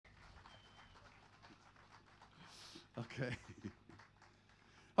Okay.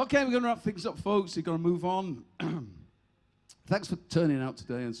 Okay, we're going to wrap things up, folks. We're going to move on. Thanks for turning out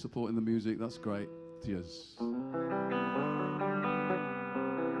today and supporting the music. That's great. Cheers.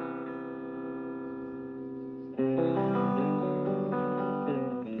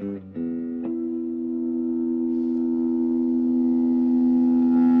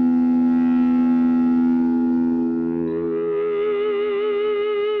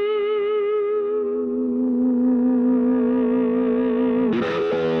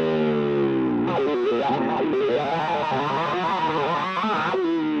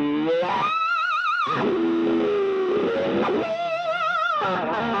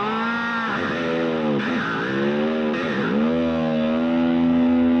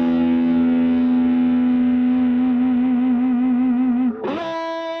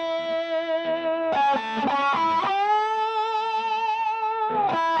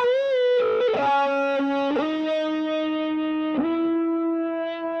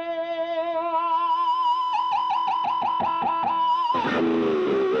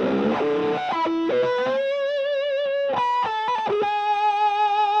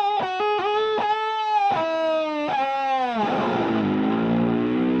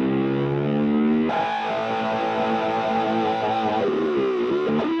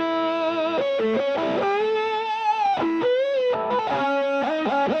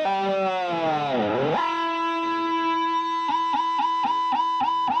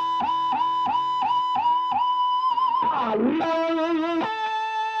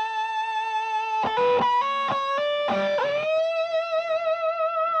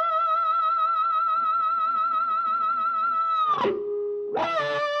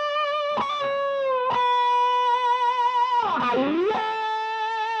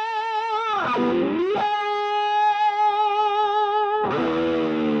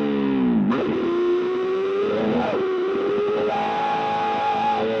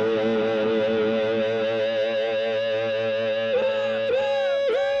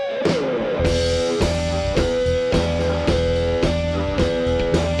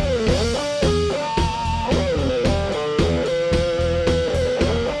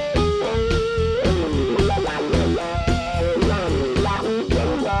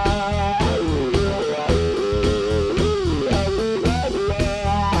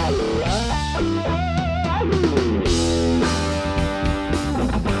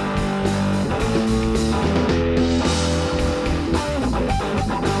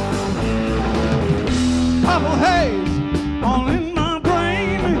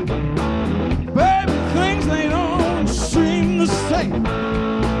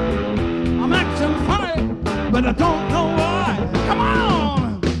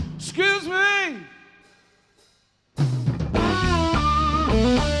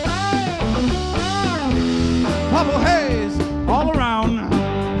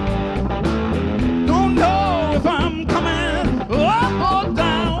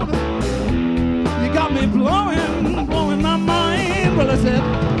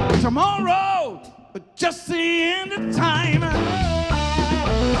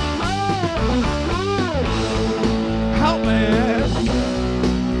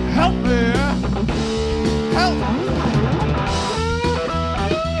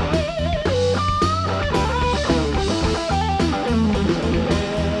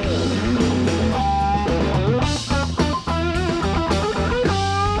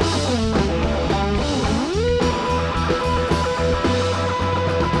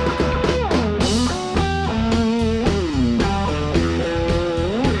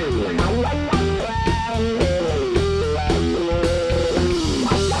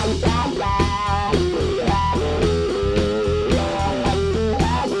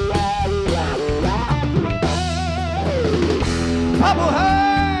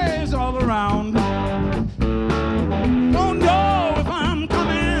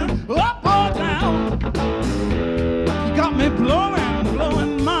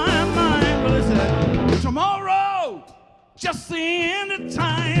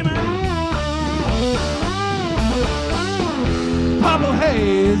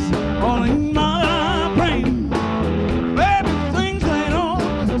 Haze, all in my brain. Baby, things they don't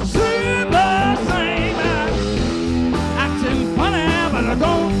seem the same. Acting funny, but I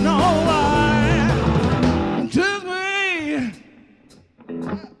don't know why. Excuse me.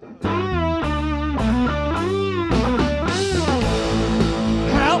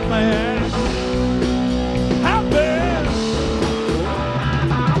 Help me.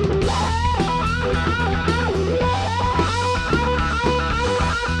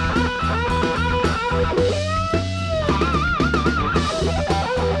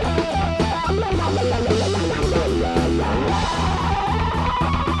 La la la la la la la la la.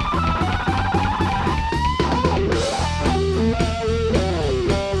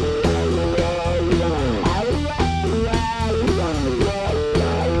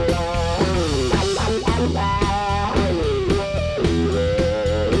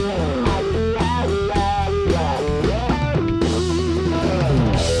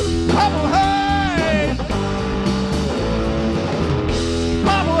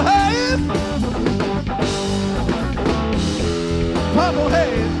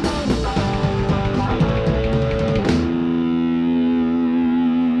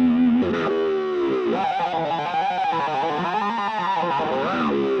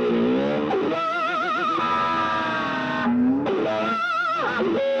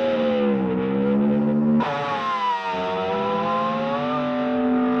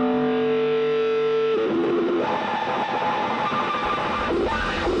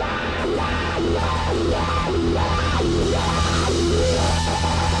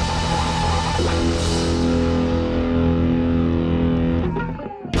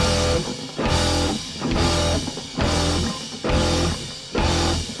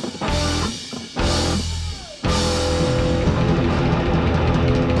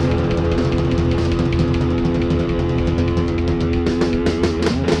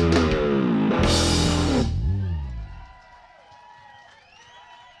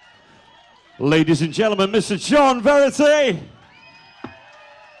 Ladies and gentlemen, Mr. John Verity.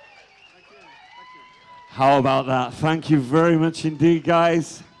 How about that? Thank you very much indeed,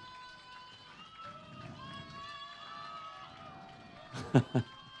 guys.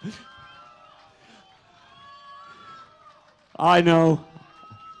 I know.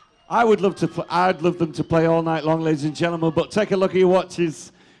 I'd love them to play all night long, ladies and gentlemen, but take a look at your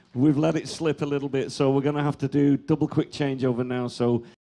watches. We've let it slip a little bit, so we're going to have to do double quick changeover now. So